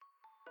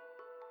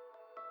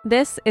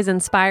This is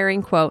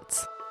Inspiring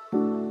Quotes.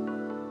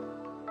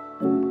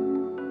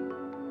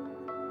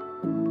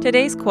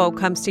 Today's quote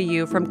comes to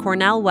you from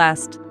Cornel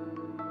West.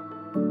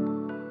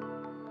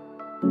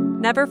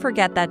 Never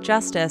forget that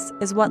justice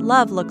is what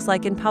love looks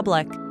like in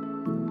public.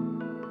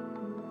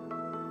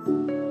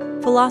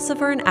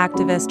 Philosopher and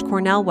activist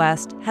Cornel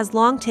West has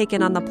long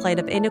taken on the plight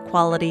of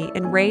inequality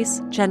in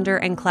race, gender,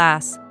 and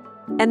class.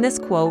 And this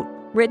quote,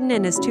 written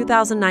in his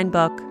 2009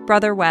 book,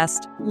 Brother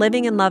West,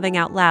 Living and Loving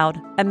Out Loud,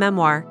 a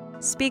memoir,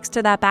 speaks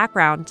to that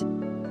background.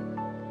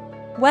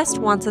 West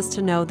wants us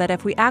to know that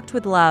if we act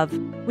with love,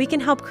 we can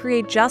help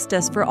create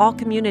justice for all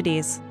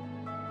communities.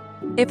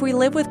 If we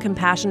live with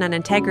compassion and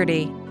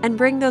integrity and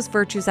bring those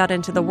virtues out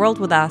into the world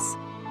with us,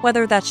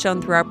 whether that's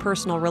shown through our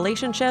personal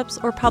relationships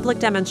or public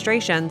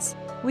demonstrations,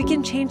 we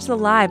can change the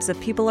lives of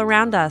people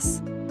around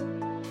us.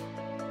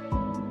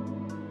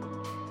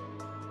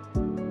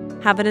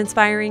 Have an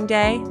inspiring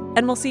day,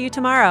 and we'll see you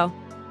tomorrow.